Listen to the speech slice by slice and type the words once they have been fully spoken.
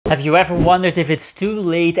Have you ever wondered if it's too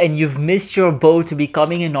late and you've missed your boat to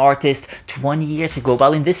becoming an artist 20 years ago?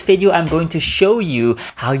 Well, in this video, I'm going to show you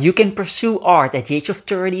how you can pursue art at the age of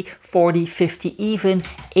 30, 40, 50, even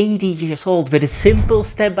 80 years old with a simple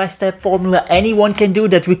step-by-step formula anyone can do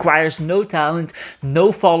that requires no talent,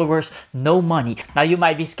 no followers, no money. Now, you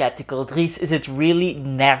might be skeptical. Dries, is it really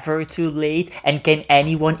never too late? And can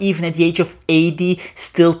anyone, even at the age of 80,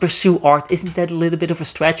 still pursue art? Isn't that a little bit of a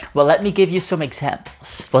stretch? Well, let me give you some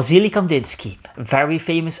examples. Wassily Kandinsky, a very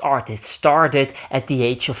famous artist, started at the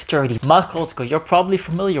age of 30. Marc, you're probably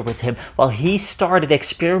familiar with him. Well, he started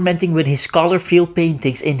experimenting with his color field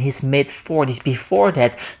paintings in his mid-40s. Before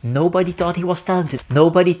that, nobody thought he was talented.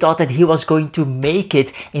 Nobody thought that he was going to make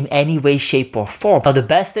it in any way, shape or form. Now, the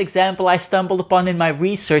best example I stumbled upon in my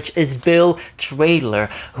research is Traylor,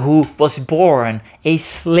 who was born a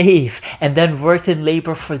slave and then worked in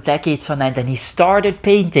labor for decades on end, and he started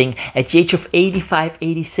painting at the age of 85,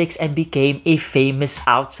 86 and became a famous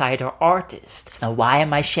outsider artist. Now, why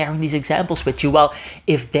am I sharing these examples with you? Well,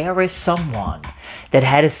 if there is someone that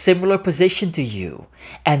had a similar position to you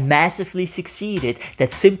and massively succeeded,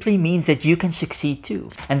 that simply means that you can succeed too.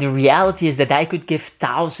 And the reality is that I could give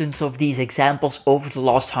thousands of these examples over the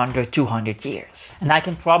last 100, 200 years. And I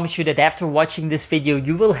can promise you that after watching this video,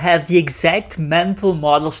 you will have the exact mental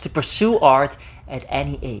models to pursue art at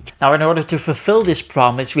any age. Now, in order to fulfill this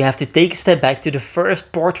promise, we have to take a step back to the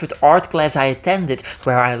first portrait art class I attended,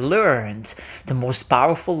 where I learned the most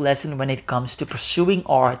powerful lesson when it comes to pursuing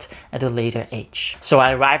art at a later age. So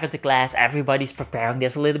I arrive at the class, everybody's preparing,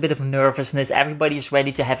 there's a little bit of nervousness, everybody's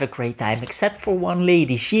ready to have a great time, except for one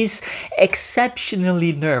lady. She's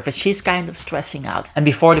exceptionally nervous, she's kind of stressing out. And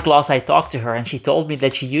before the class I talked to her and she told me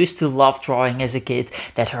that she used to love drawing as a kid,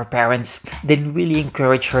 that her parents didn't really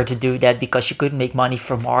encourage her to do that because she couldn't make money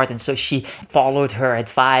from art, and so she followed her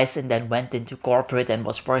advice and then went into corporate and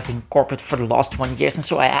was working corporate for the last 20 years. And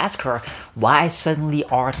so I asked her, why suddenly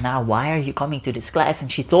art now? Why are you coming to this class?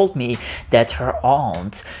 And she told me that her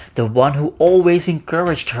aunt, the one who always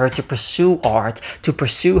encouraged her to pursue art, to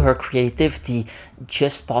pursue her creativity,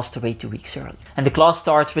 just passed away 2 weeks early. And the class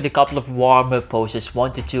starts with a couple of warm-up poses,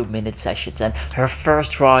 1 to 2 minute sessions, and her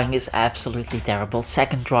first drawing is absolutely terrible.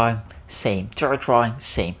 Second drawing, same. Third drawing,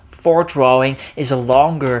 same. Fourth drawing is a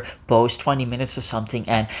longer pose, 20 minutes or something,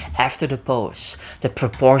 and after the pose, the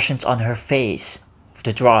proportions on her face,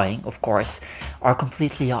 the drawing of course, are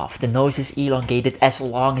completely off. The nose is elongated as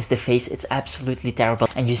long as the face. It's absolutely terrible.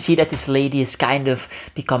 And you see that this lady is kind of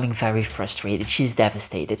becoming very frustrated. She's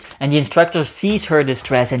devastated. And the instructor sees her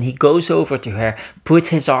distress and he goes over to her, puts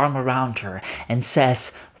his arm around her and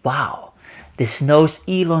says, "Wow, this nose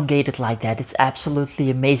elongated like that, it's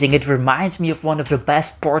absolutely amazing. It reminds me of one of the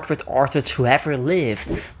best portrait artists who ever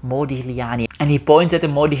lived, Modigliani." And he points at the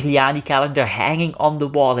Modigliani calendar hanging on the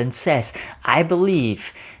wall and says, "I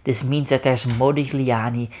believe this means that there's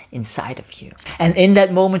Modigliani inside of you." And in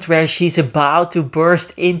that moment where she's about to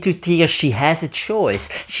burst into tears, she has a choice.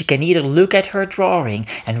 She can either look at her drawing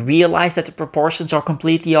and realize that the proportions are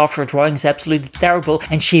completely off, her drawing is absolutely terrible,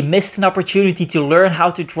 and she missed an opportunity to learn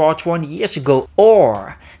how to draw 20 years ago,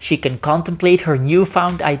 or she can contemplate her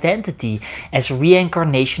newfound identity as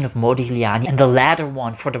reincarnation of Modigliani. And the latter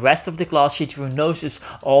one, for the rest of the class, she drew noses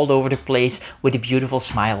all over the place with a beautiful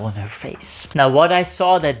smile on her face. Now, what I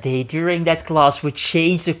saw that day during that class would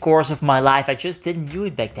change the course of my life. I just didn't do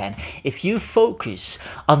it back then. If you focus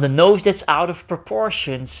on the nose that's out of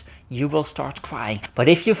proportions, you will start crying. But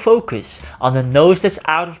if you focus on the nose that's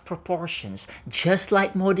out of proportions, just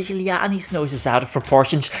like Modigliani's nose is out of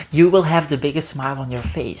proportions, you will have the biggest smile on your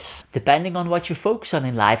face. Depending on what you focus on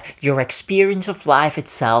in life, your experience of life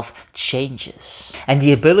itself changes. And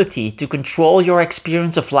the ability to control your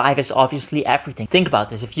experience of life is obviously everything. Think about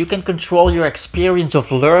this. If you can control your experience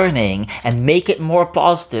of learning and make it more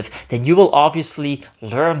positive, then you will obviously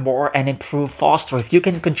learn more and improve faster. If you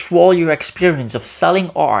can control your experience of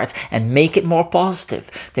selling art and make it more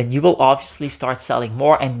positive, then you will obviously start selling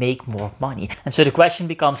more and make more money. And so the question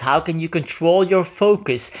becomes, how can you control your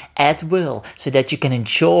focus at will so that you can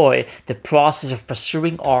enjoy the process of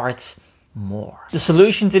pursuing art more? The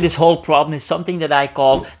solution to this whole problem is something that I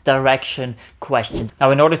call direction questions.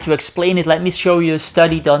 Now, in order to explain it, let me show you a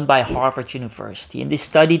study done by Harvard University. In this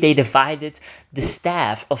study, they divided the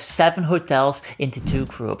staff of 7 hotels into 2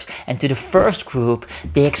 groups. And to the first group,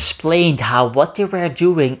 they explained how what they were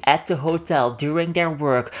doing at the hotel during their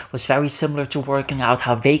work was very similar to working out,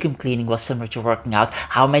 how vacuum cleaning was similar to working out,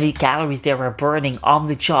 how many calories they were burning on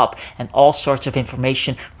the job, and all sorts of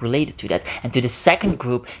information related to that. And to the second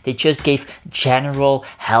group, they just gave gave general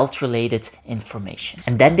health-related information.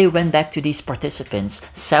 And then they went back to these participants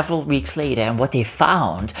several weeks later, and what they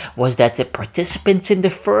found was that the participants in the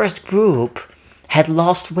first group had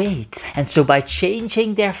lost weight. And so by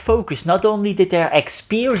changing their focus, not only did their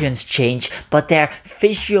experience change, but their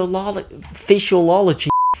physiology,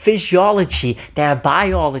 their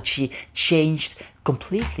biology changed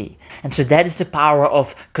completely. And so that is the power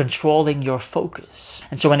of controlling your focus.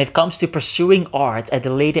 And so when it comes to pursuing art at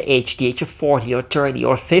a later age, the age of 40 or 30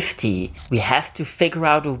 or 50, we have to figure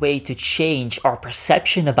out a way to change our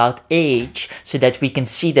perception about age so that we can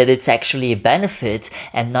see that it's actually a benefit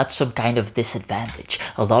and not some kind of disadvantage.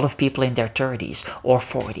 A lot of people in their 30s or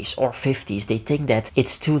 40s or 50s, they think that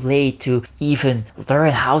it's too late to even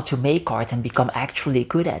learn how to make art and become actually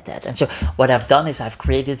good at that. And so what I've done is I've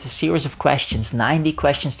created a series of questions, 90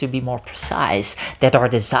 questions to be more precise, that are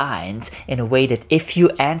designed in a way that if you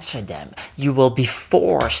answer them, you will be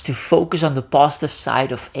forced to focus on the positive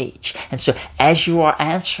side of age. And so as you are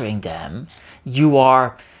answering them, you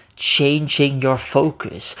are changing your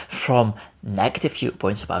focus from negative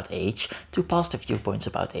viewpoints about age to positive viewpoints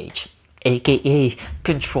about age, aka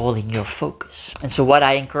controlling your focus. And so what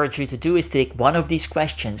I encourage you to do is take one of these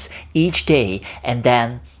questions each day and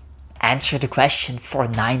then answer the question for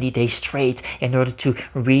 90 days straight in order to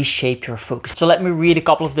reshape your focus. So let me read a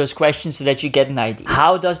couple of those questions so that you get an idea.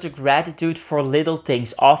 How does the gratitude for little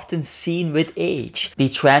things, often seen with age, be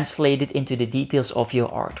translated into the details of your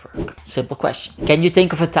artwork? Simple question. Can you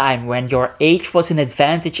think of a time when your age was an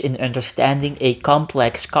advantage in understanding a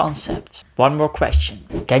complex concept? One more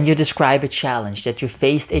question. Can you describe a challenge that you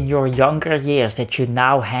faced in your younger years that you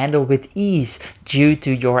now handle with ease due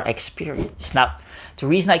to your experience? Now, the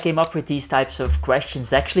reason I came up with these types of questions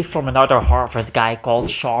is actually from another Harvard guy called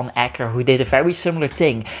Sean Acker, who did a very similar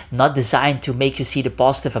thing, not designed to make you see the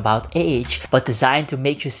positive about age, but designed to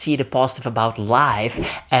make you see the positive about life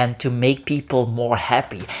and to make people more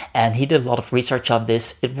happy. And he did a lot of research on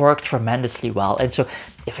this. It worked tremendously well. And so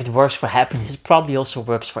if it works for happiness, it probably also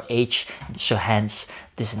works for age, and so hence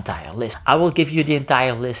this entire list. I will give you the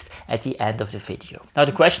entire list at the end of the video. Now,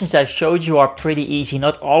 the questions I showed you are pretty easy.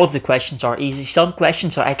 Not all of the questions are easy. Some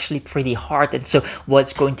questions are actually pretty hard. And so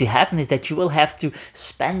what's going to happen is that you will have to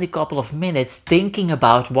spend a couple of minutes thinking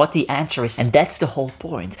about what the answer is. And that's the whole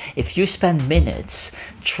point. If you spend minutes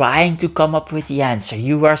trying to come up with the answer,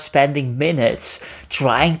 you are spending minutes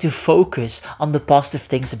trying to focus on the positive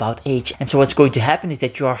things about age. And so what's going to happen is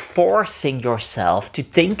that you are forcing yourself to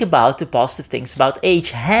think about the positive things about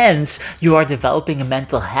age. Hence, you are developing a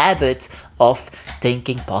mental habit of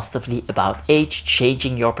thinking positively about age,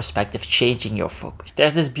 changing your perspective, changing your focus.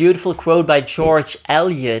 There's this beautiful quote by George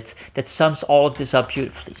Eliot that sums all of this up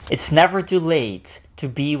beautifully. It's never too late to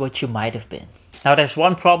be what you might have been. Now, there's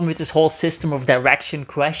one problem with this whole system of direction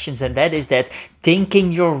questions, and that is that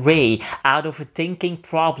thinking your way out of a thinking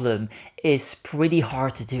problem is pretty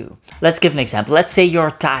hard to do. Let's give an example. Let's say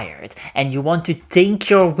you're tired and you want to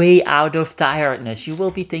think your way out of tiredness. You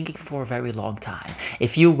will be thinking for a very long time.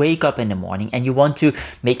 If you wake up in the morning and you want to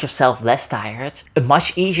make yourself less tired, a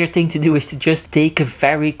much easier thing to do is to just take a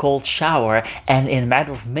very cold shower, and in a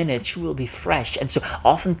matter of minutes you will be fresh. And so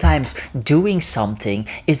oftentimes doing something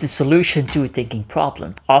is the solution to a thinking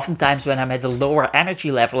problem. Oftentimes when I'm at a lower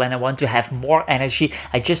energy level and I want to have more energy,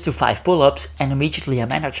 I just do 5 pull-ups and immediately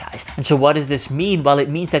I'm energized. And so what does this mean? Well, it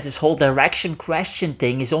means that this whole direction question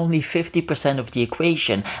thing is only 50% of the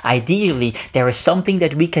equation. Ideally, there is something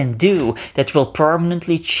that we can do that will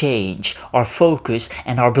permanently change our focus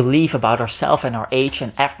and our belief about ourselves and our age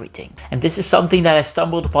and everything. And this is something that I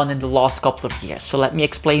stumbled upon in the last couple of years. So let me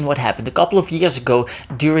explain what happened. A couple of years ago,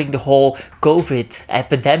 during the whole COVID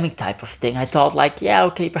epidemic type of thing, I thought like, yeah,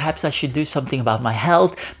 okay, perhaps I should do something about my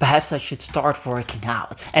health. Perhaps I should start working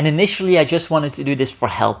out. And initially, I just wanted to do this for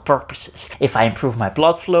health purposes. If I improve my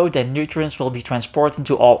blood flow, then nutrients will be transported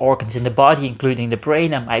to all organs in the body, including the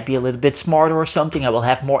brain. I might be a little bit smarter or something. I will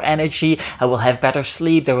have more energy. I will have better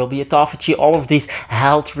sleep. There will be autophagy. All of these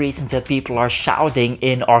health reasons that people are shouting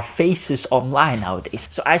in our faces online nowadays.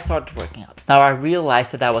 So I started working out. Now I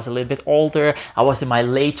realized that I was a little bit older. I was in my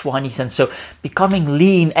late 20s, and so becoming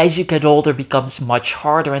lean as you get older becomes much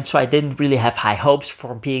harder. And so I didn't really have high hopes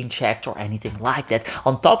for being checked or anything like that.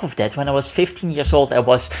 On top of that, when I was 15 years old, I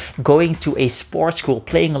was going to a sports school,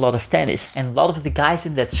 playing a lot of tennis, and a lot of the guys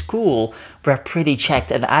in that school were pretty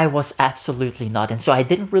checked, and I was absolutely not. And so I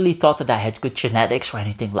didn't really thought that I had good genetics or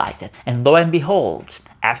anything like that. And lo and behold,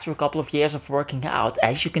 after a couple of years of working out,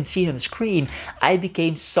 as you can see on the screen, I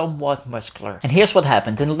became somewhat muscular. And here's what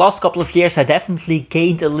happened. In the last couple of years, I definitely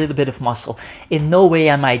gained a little bit of muscle. In no way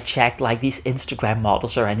am I jacked like these Instagram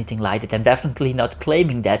models or anything like that. I'm definitely not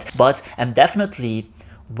claiming that, but I'm definitely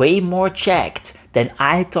way more jacked than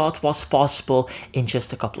I thought was possible in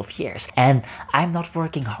just a couple of years. And I'm not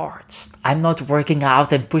working hard. I'm not working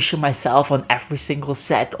out and pushing myself on every single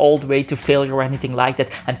set all the way to failure or anything like that.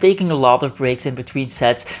 I'm taking a lot of breaks in between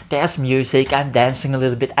sets. There's music, I'm dancing a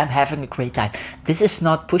little bit, I'm having a great time. This is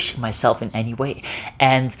not pushing myself in any way.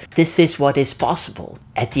 And this is what is possible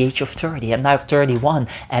at the age of 30. I'm now 31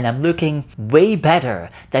 and I'm looking way better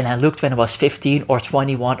than I looked when I was 15 or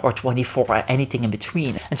 21 or 24 or anything in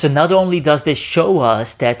between. And so not only does this show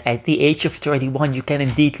us that at the age of 31 you can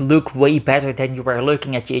indeed look way better than you were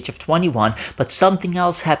looking at the age of 21, but something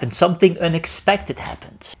else happened, something unexpected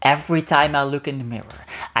happened. Every time I look in the mirror,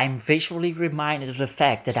 I'm visually reminded of the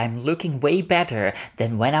fact that I'm looking way better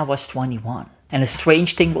than when I was 21. And a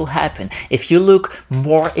strange thing will happen. If you look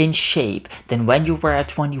more in shape than when you were at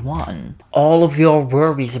 21, all of your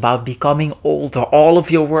worries about becoming older, all of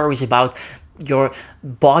your worries about your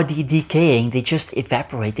body decaying, they just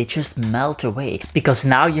evaporate, they just melt away, because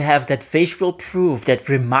now you have that visual proof, that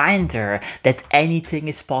reminder that anything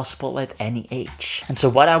is possible at any age. And so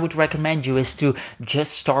what I would recommend you is to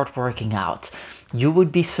just start working out. You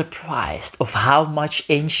would be surprised of how much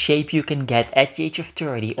in shape you can get at the age of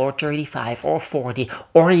 30 or 35 or 40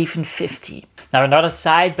 or even 50. Now, another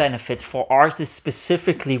side benefit for artists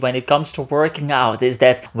specifically when it comes to working out is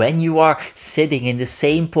that when you are sitting in the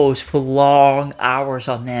same pose for long hours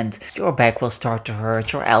on end, your back will start to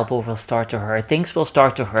hurt, your elbow will start to hurt, things will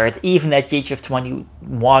start to hurt. Even at the age of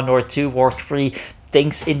 21 or 2 or 3,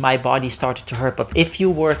 things in my body started to hurt. But if you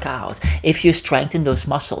work out, if you strengthen those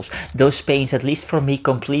muscles, those pains, at least for me,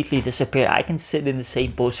 completely disappear. I can sit in the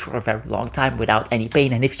same pose for a very long time without any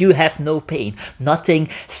pain. And if you have no pain, nothing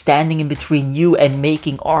standing in between you and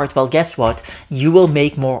making art, well, guess what? You will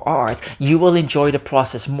make more art, you will enjoy the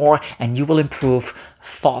process more, and you will improve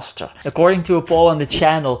faster. According to a poll on the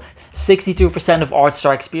channel, 62% of artists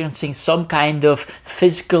are experiencing some kind of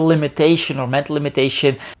physical limitation or mental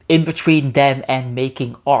limitation in between them and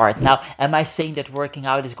making art. Now, am I saying that working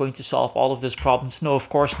out is going to solve all of those problems? No, of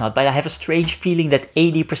course not. But I have a strange feeling that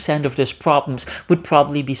 80% of those problems would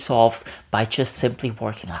probably be solved by just simply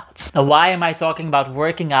working out. Now, why am I talking about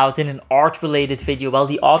working out in an art-related video? Well,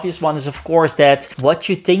 the obvious one is, of course, that what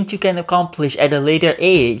you think you can accomplish at a later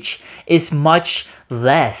age is much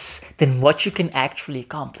less than what you can actually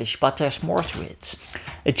accomplish, but there's more to it.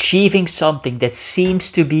 Achieving something that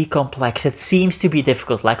seems to be complex, that seems to be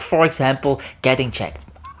difficult, like for example, getting checked.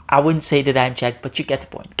 I wouldn't say that I'm checked, but you get the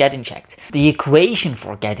point. Getting checked. The equation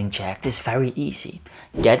for getting checked is very easy.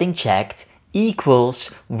 Getting checked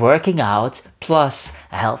equals working out plus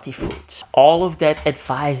healthy food. All of that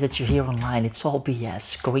advice that you hear online, it's all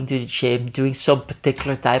BS. Going to the gym, doing some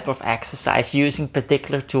particular type of exercise, using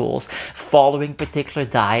particular tools, following particular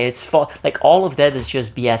diets, like all of that is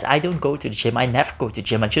just BS. I don't go to the gym. I never go to the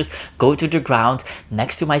gym. I just go to the ground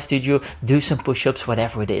next to my studio, do some push-ups,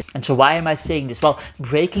 whatever it is. And so why am I saying this? Well,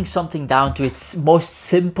 breaking something down to its most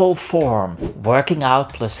simple form, working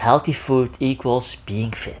out plus healthy food equals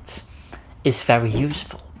being fit, is very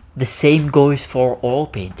useful. The same goes for oil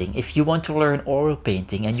painting. If you want to learn oil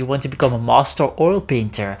painting and you want to become a master oil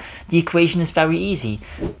painter, the equation is very easy.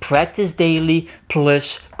 Practice daily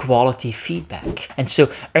plus quality feedback. And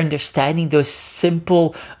so understanding those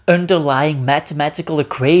simple underlying mathematical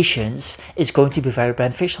equations is going to be very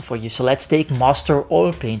beneficial for you. So let's take master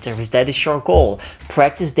oil painter. If that is your goal,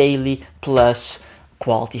 practice daily plus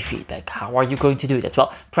quality feedback. How are you going to do that?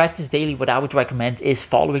 Well, practice daily. What I would recommend is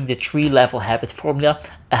following the 3-level habit formula,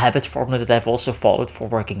 a habit formula that I've also followed for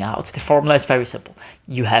working out. The formula is very simple.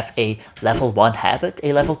 You have a level 1 habit,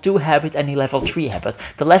 a level 2 habit, and a level 3 habit.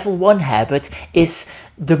 The level 1 habit is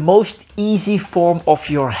the most easy form of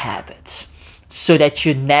your habit, so that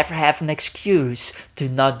you never have an excuse to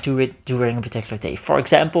not do it during a particular day. For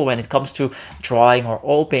example, when it comes to drawing or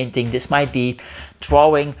oil painting, this might be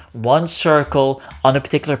drawing one circle on a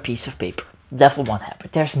particular piece of paper. Level 1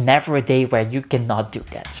 habit. There's never a day where you cannot do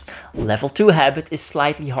that. Level 2 habit is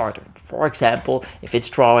slightly harder. For example, if it's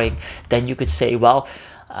drawing, then you could say, well,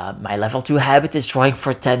 my level 2 habit is drawing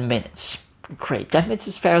for 10 minutes. Great, 10 minutes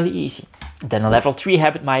is fairly easy. Then a level 3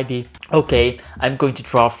 habit might be, okay, I'm going to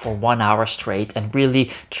draw for 1 hour straight and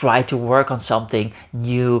really try to work on something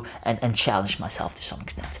new and challenge myself to some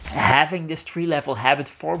extent. Having this 3-level habit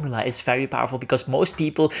formula is very powerful because most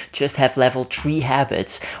people just have level 3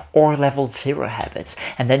 habits or level 0 habits.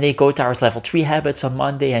 And then they go towards level 3 habits on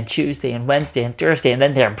Monday and Tuesday and Wednesday and Thursday, and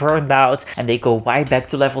then they're burned out and they go right back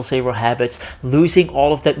to level 0 habits, losing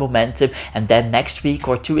all of that momentum. And then next week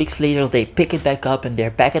or 2 weeks later, they pick it back up and they're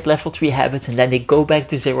back at level 3 habits, and then they go back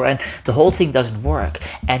to 0, and the whole thing doesn't work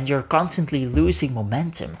and you're constantly losing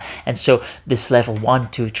momentum. And so this level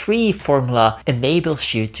 1, 2, 3 formula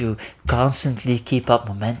enables you to constantly keep up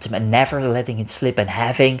momentum and never letting it slip, and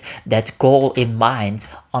having that goal in mind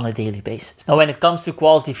on a daily basis. Now, when it comes to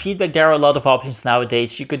quality feedback, there are a lot of options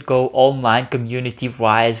nowadays. You could go online,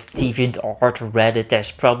 community-wise, DeviantArt, Reddit.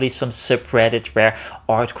 There's probably some subreddit where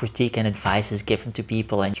art critique and advice is given to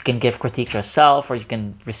people, and you can give critique yourself or you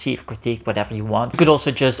can receive critique, whatever you want. You could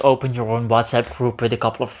also just open your own WhatsApp group with a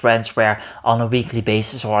couple of friends where on a weekly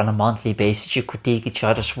basis or on a monthly basis you critique each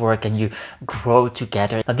other's work and you grow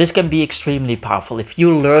together. Now, this can be extremely powerful. If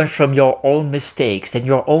you learn from your own mistakes, then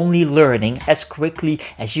you're only learning as quickly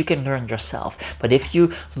as you can learn yourself. But if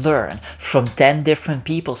you learn from 10 different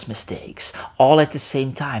people's mistakes all at the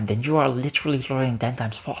same time, then you are literally learning 10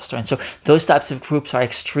 times faster. And so those types of groups are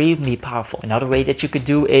extremely powerful. Another way that you could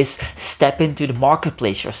do is step into the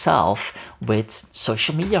marketplace yourself with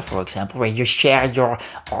social media, for example, where you share your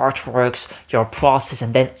artworks, your process,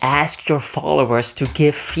 and then ask your followers to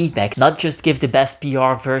give feedback. Not just give the best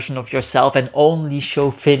PR version of yourself and only show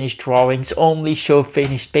finished drawings, only show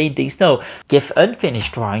finished paintings. No, give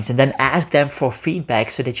unfinished drawings and then ask them for feedback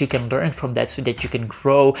so that you can learn from that, so that you can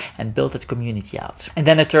grow and build that community out. And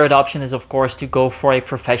then a third option is, of course, to go for a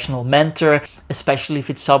professional mentor, especially if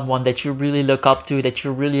it's someone that you really look up to, that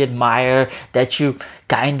you really admire, that you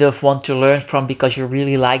kind of want to learn from because you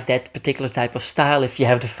really like that particular type of style. If you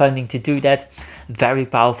have the funding to do that, very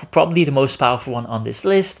powerful, probably the most powerful one on this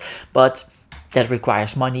list, but that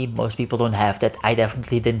requires money. Most people don't have that. I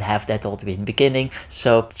definitely didn't have that all the way in the beginning,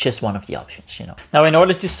 so just one of the options, you know. Now, in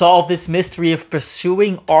order to solve this mystery of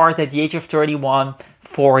pursuing art at the age of 31,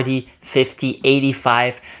 40, 50,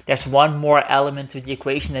 85, there's one more element to the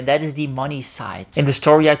equation, and that is the money side. In the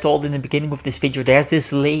story I told in the beginning of this video, there's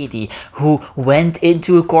this lady who went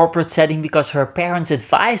into a corporate setting because her parents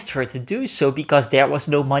advised her to do so, because there was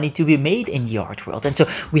no money to be made in the art world. And so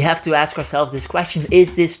we have to ask ourselves this question: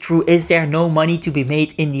 is this true? Is there no money to be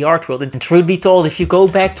made in the art world? And truth be told, if you go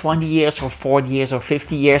back 20 years or 40 years or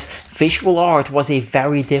 50 years, visual art was a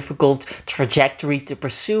very difficult trajectory to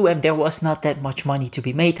pursue, and there was not that much money to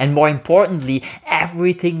be made. And more importantly,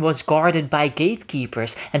 everything was guarded by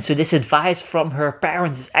gatekeepers. And so this advice from her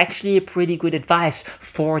parents is actually a pretty good advice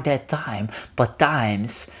for that time. But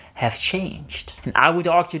times have changed. And I would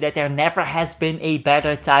argue that there never has been a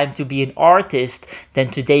better time to be an artist than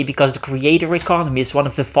today, because the creator economy is one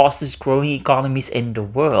of the fastest growing economies in the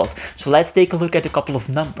world. So let's take a look at a couple of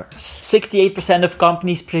numbers. 68% of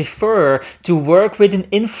companies prefer to work with an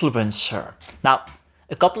influencer. Now,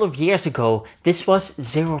 a couple of years ago, this was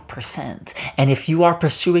 0%. And if you are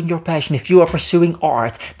pursuing your passion, if you are pursuing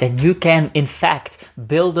art, then you can, in fact,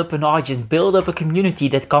 build up an audience, build up a community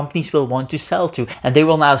that companies will want to sell to. And they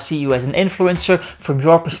will now see you as an influencer from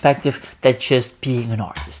your perspective, that's just being an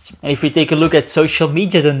artist. And if we take a look at social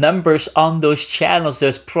media, the numbers on those channels,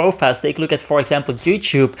 those profiles, take a look at, for example,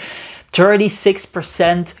 YouTube.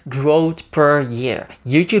 36% growth per year.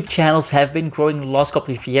 YouTube channels have been growing in the last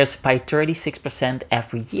couple of years by 36%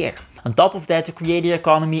 every year. On top of that, the creator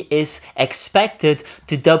economy is expected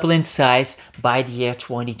to double in size by the year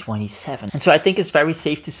 2027. And so I think it's very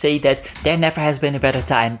safe to say that there never has been a better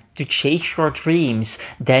time to chase your dreams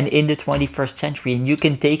than in the 21st century. And you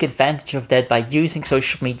can take advantage of that by using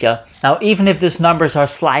social media. Now, even if those numbers are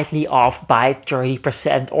slightly off by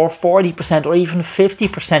 30% or 40% or even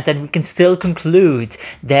 50%, then we can still conclude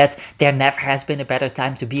that there never has been a better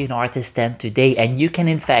time to be an artist than today. And you can,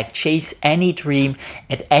 in fact, chase any dream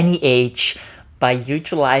at any age by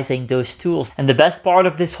utilizing those tools. And the best part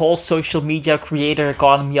of this whole social media creator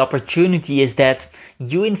economy opportunity is that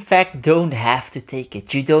you in fact don't have to take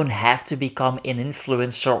it. You don't have to become an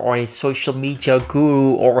influencer or a social media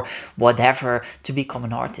guru or whatever to become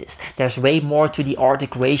an artist. There's way more to the art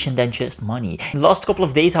equation than just money. In the last couple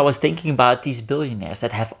of days I was thinking about these billionaires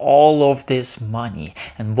that have all of this money.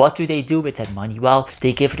 And what do they do with that money? Well,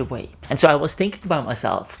 they give it away. And so I was thinking about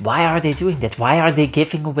myself, why are they doing that? Why are they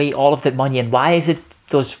giving away all of that money? And why is it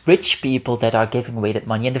those rich people that are giving away that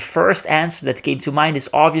money? And the first answer that came to mind is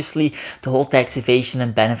obviously the whole tax evasion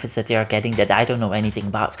and benefits that they are getting that I don't know anything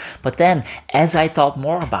about. But then as I thought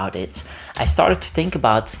more about it, I started to think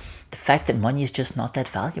about the fact that money is just not that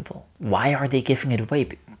valuable. Why are they giving it away?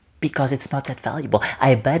 Because it's not that valuable.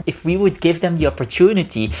 I bet if we would give them the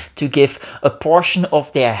opportunity to give a portion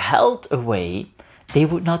of their health away, they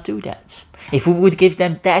would not do that. If we would give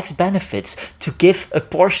them tax benefits to give a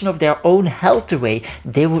portion of their own health away,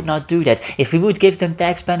 they would not do that. If we would give them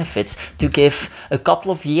tax benefits to give a couple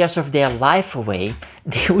of years of their life away,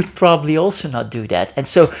 they would probably also not do that. And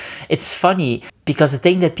so it's funny because the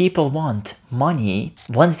thing that people want, money,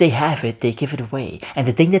 once they have it, they give it away. And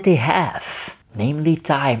the thing that they have, namely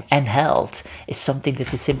time and health, is something that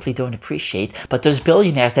they simply don't appreciate. But those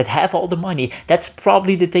billionaires that have all the money, that's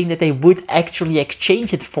probably the thing that they would actually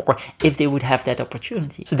exchange it for if they would have that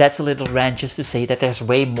opportunity. So that's a little rant just to say that there's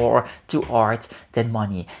way more to art than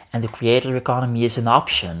money. And the creator economy is an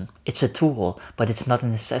option. It's a tool, but it's not a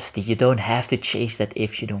necessity. You don't have to chase that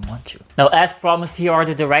if you don't want to. Now, as promised, here are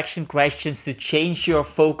the direction questions to change your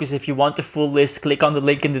focus. If you want the full list, click on the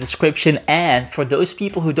link in the description. And for those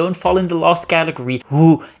people who don't fall in the last category,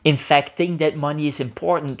 who in fact think that money is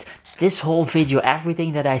important, this whole video,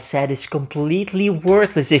 everything that I said, is completely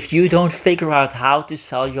worthless if you don't figure out how to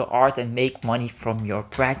sell your art and make money from your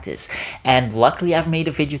practice. And luckily I've made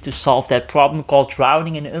a video to solve that problem called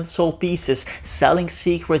Drowning in Unsold Pieces, Selling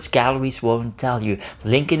Secrets Galleries Won't Tell You.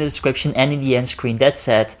 Link in the description and in the end screen. That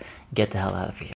said, get the hell out of here.